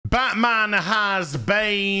Batman has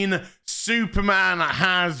Bane, Superman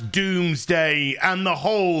has Doomsday, and the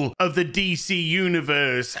whole of the DC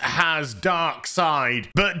universe has Darkseid.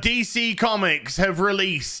 But DC Comics have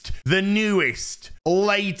released the newest,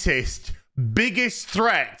 latest, biggest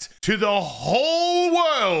threat to the whole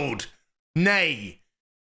world, nay,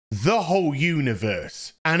 the whole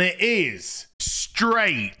universe. And it is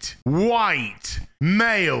straight white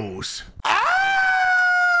males.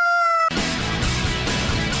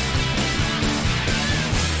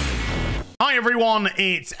 Hi everyone,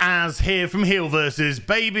 it's Az here from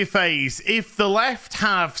HeelvsBabyface. If the left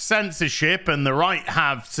have censorship and the right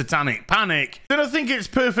have satanic panic, then I think it's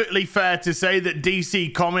perfectly fair to say that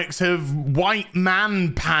DC Comics have white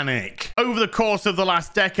man panic. Over the course of the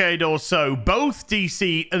last decade or so, both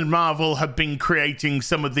DC and Marvel have been creating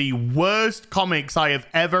some of the worst comics I have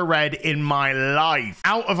ever read in my life.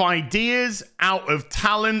 Out of ideas, out of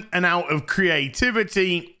talent, and out of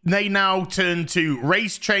creativity, they now turn to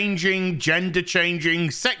race changing, gender changing,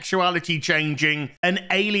 sexuality changing, and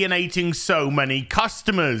alienating so many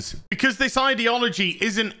customers. Because this ideology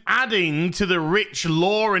isn't adding to the rich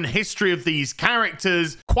lore and history of these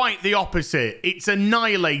characters, quite the opposite. It's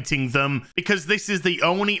annihilating them, because this is the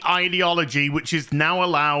only ideology which is now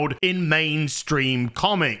allowed in mainstream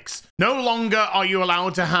comics. No longer are you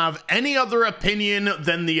allowed to have any other opinion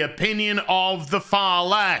than the opinion of the far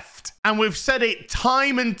left. And we've said it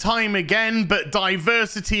time and time again, but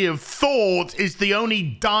diversity of thought is the only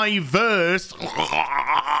diverse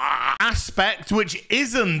aspect which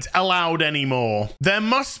isn't allowed anymore. There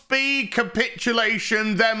must be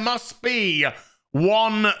capitulation. There must be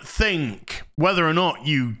one think, whether or not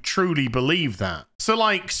you truly believe that. So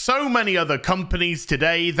like so many other companies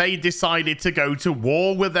today, they decided to go to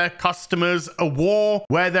war with their customers, a war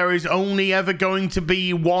where there is only ever going to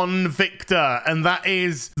be one victor, and that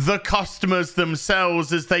is the customers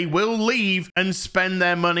themselves, as they will leave and spend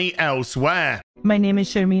their money elsewhere. My name is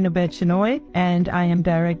Sharmeen Obaid-Chinoy, and I am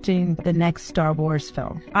directing the next Star Wars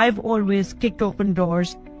film. I've always kicked open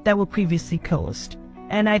doors that were previously closed.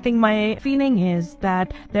 And I think my feeling is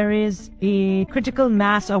that there is a critical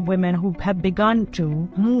mass of women who have begun to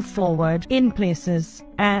move forward in places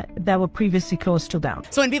that were previously closed to them.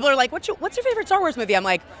 So when people are like, what's your favorite Star Wars movie? I'm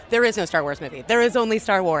like, there is no Star Wars movie. There is only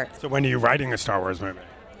Star Wars. So when are you writing a Star Wars movie?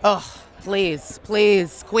 Oh, please,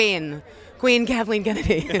 please, Queen Kathleen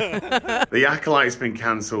Kennedy. The Acolyte's been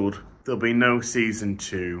cancelled. There'll be no season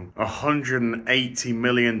 2. $180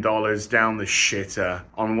 million down the shitter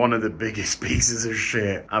on one of the biggest pieces of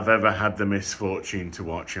shit I've ever had the misfortune to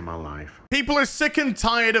watch in my life. People are sick and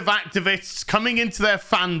tired of activists coming into their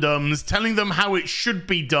fandoms, telling them how it should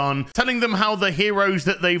be done, telling them how the heroes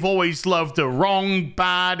that they've always loved are wrong,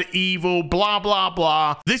 bad, evil, blah, blah,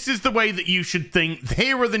 blah. This is the way that you should think.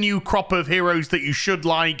 Here are the new crop of heroes that you should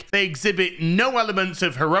like. They exhibit no elements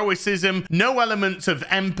of heroicism, no elements of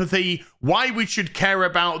empathy, why we should care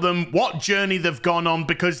about them, what journey they've gone on,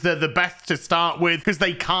 because they're the best to start with, because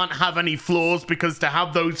they can't have any flaws, because to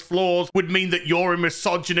have those flaws would mean that you're a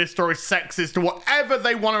misogynist or a sexist or whatever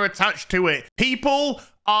they want to attach to it. People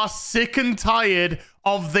are sick and tired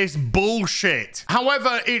of this bullshit.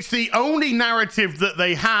 However, it's the only narrative that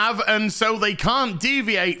they have, and so they can't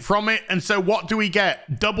deviate from it. And so what do we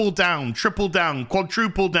get? Double down, triple down,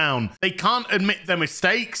 quadruple down. They can't admit their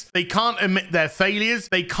mistakes. They can't admit their failures.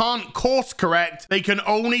 They can't course correct. They can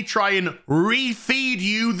only try and refeed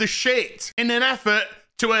you the shit in an effort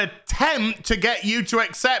to attempt to get you to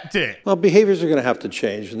accept it. Well, behaviors are going to have to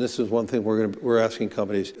change, and this is one thing we're asking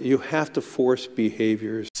companies. You have to force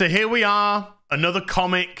behaviors. So here we are, another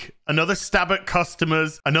comic, another stab at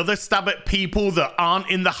customers, another stab at people that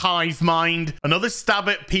aren't in the hive mind, another stab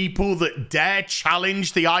at people that dare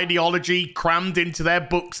challenge the ideology crammed into their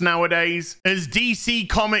books nowadays. As DC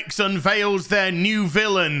Comics unveils their new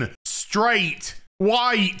villain, straight,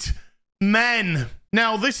 white men.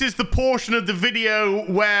 Now, this is the portion of the video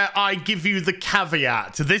where I give you the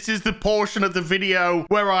caveat. This is the portion of the video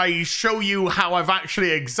where I show you how I've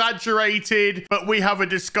actually exaggerated, but we have a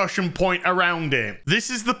discussion point around it. This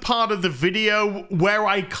is the part of the video where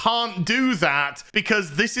I can't do that,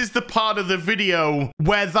 because this is the part of the video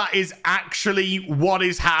where that is actually what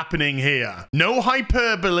is happening here. No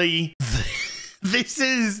hyperbole. This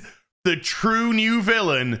is the true new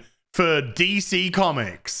villain for DC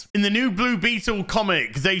Comics. In the new Blue Beetle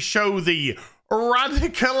comic, they show the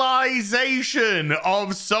radicalization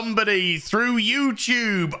of somebody through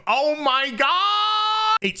YouTube. Oh my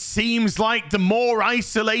God! It seems like the more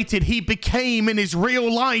isolated he became in his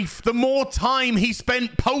real life, the more time he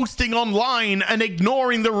spent posting online and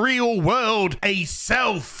ignoring the real world. A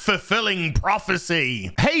self-fulfilling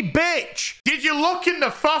prophecy. Hey, bitch, did you look in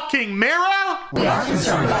the fucking mirror? We are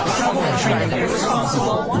concerned about troubling and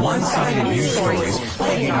irresponsible, one-sided news stories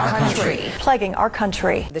plaguing our country. Plaguing our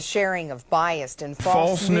country. The sharing of biased and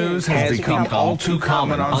false news has become all too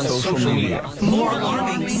common on social media. More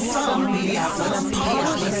alarming, some media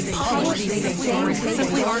outlets publish things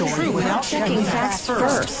simply aren't true without checking facts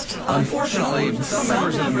first. Unfortunately, some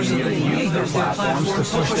members of the media use their platforms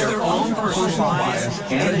to push their own personal bias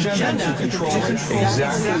and agenda to control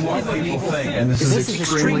exactly what people think. And this is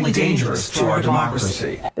extremely dangerous to our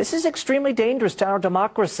democracy. This is extremely dangerous to our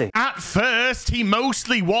democracy. At first, he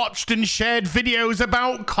mostly watched and shared videos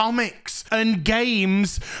about comics and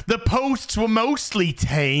games. The posts were mostly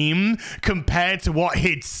tame compared to what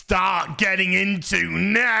he'd start getting into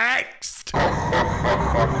next.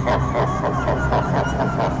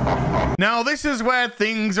 Now, this is where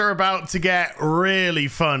things are about to get really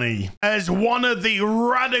funny, as one of the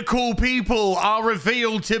radical people are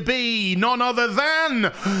revealed to be none other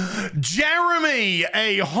than Jeremy,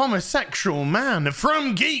 a homosexual man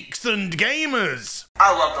from Geeks and Gamers.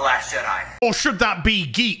 I love The Last Jedi. Or should that be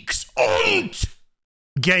Geeks and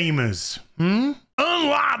Gamers?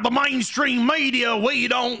 Unlike the mainstream media, we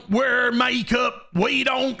don't wear makeup, we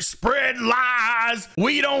don't spread lies,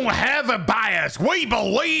 we don't have a bias, we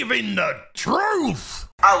believe in the truth.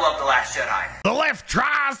 I love The Last Jedi. The left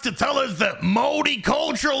tries to tell us that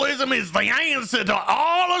multiculturalism is the answer to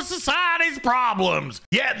all of society's problems,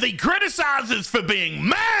 yet they criticize us for being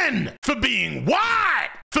men, for being white,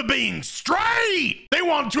 for being straight. They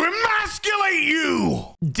want to emasculate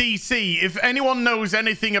you. DC, if anyone knows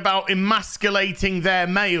anything about emasculating their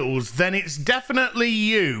males, then it's definitely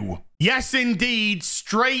you. Yes, indeed,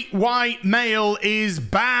 straight white male is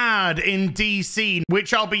bad in DC,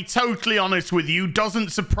 which I'll be totally honest with you, doesn't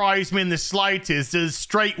surprise me in the slightest, as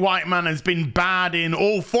straight white man has been bad in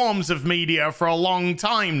all forms of media for a long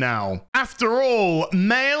time now. After all,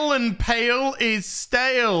 male and pale is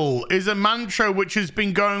stale is a mantra which has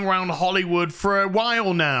been going around Hollywood for a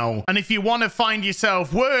while now. And if you want to find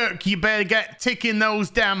yourself work, you better get ticking those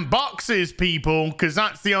damn boxes, people, because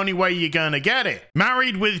that's the only way you're gonna get it.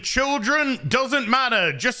 Married with children, doesn't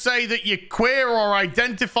matter. Just say that you're queer or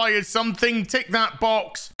identify as something, tick that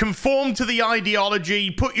box, conform to the ideology,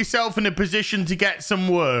 put yourself in a position to get some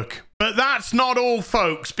work. But that's not all,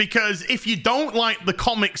 folks, because if you don't like the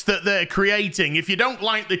comics that they're creating, if you don't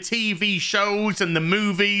like the TV shows and the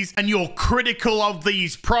movies, and you're critical of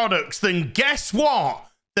these products, then guess what?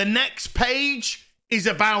 The next page is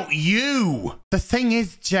about you. The thing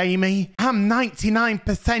is, Jamie, I'm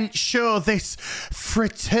 99% sure this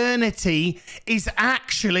fraternity is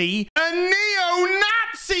actually a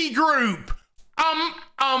neo-Nazi group.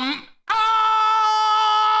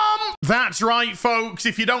 That's right, folks.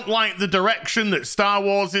 If you don't like the direction that Star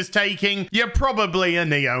Wars is taking, you're probably a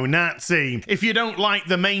neo-Nazi. If you don't like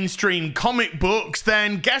the mainstream comic books,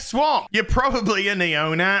 then guess what? You're probably a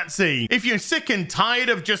neo-Nazi. If you're sick and tired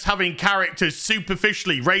of just having characters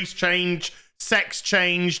superficially race changed, sex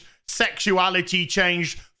changed, sexuality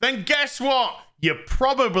changed, then guess what? You're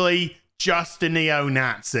probably just a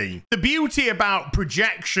neo-Nazi. The beauty about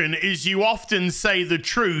projection is you often say the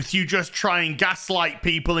truth, you just try and gaslight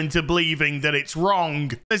people into believing that it's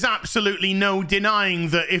wrong. There's absolutely no denying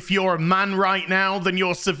that if you're a man right now, then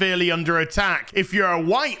you're severely under attack. If you're a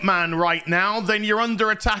white man right now, then you're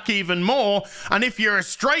under attack even more. And if you're a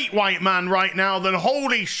straight white man right now, then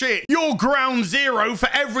holy shit, you're ground zero for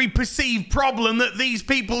every perceived problem that these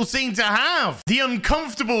people seem to have. The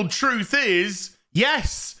uncomfortable truth is,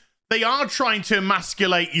 yes, they are trying to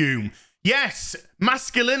emasculate you. Yes,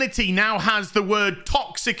 masculinity now has the word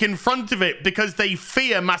toxic in front of it because they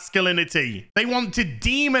fear masculinity. They want to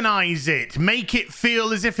demonize it, make it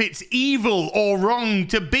feel as if it's evil or wrong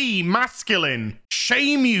to be masculine.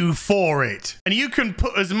 Shame you for it. And you can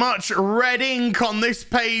put as much red ink on this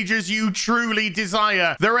page as you truly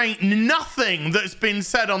desire. There ain't nothing that's been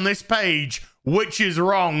said on this page which is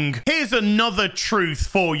wrong. Here's another truth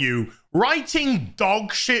for you. Writing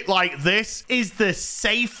dog shit like this is the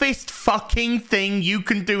safest fucking thing you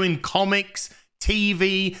can do in comics,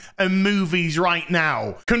 TV, and movies right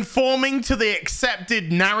now. Conforming to the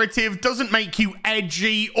accepted narrative doesn't make you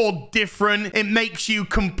edgy or different. It makes you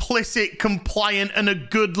complicit, compliant, and a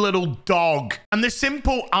good little dog. And the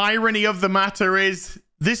simple irony of the matter is,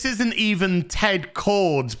 this isn't even Ted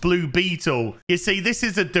Kord's Blue Beetle. You see, this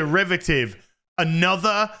is a derivative.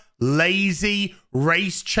 Another lazy,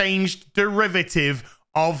 race-changed derivative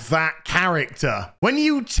of that character. When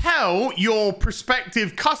you tell your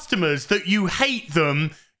prospective customers that you hate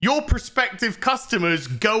them, your prospective customers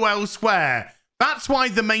go elsewhere. That's why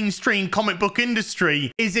the mainstream comic book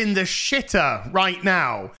industry is in the shitter right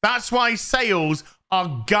now. That's why sales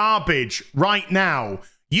are garbage right now.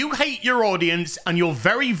 You hate your audience and you're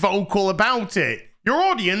very vocal about it. Your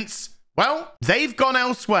audience, well, they've gone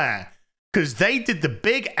elsewhere because they did the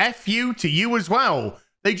big F you to you as well.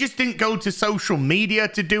 They just didn't go to social media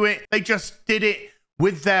to do it. They just did it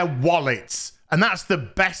with their wallets. And that's the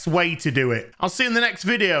best way to do it. I'll see you in the next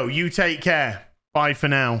video. You take care. Bye for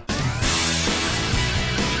now.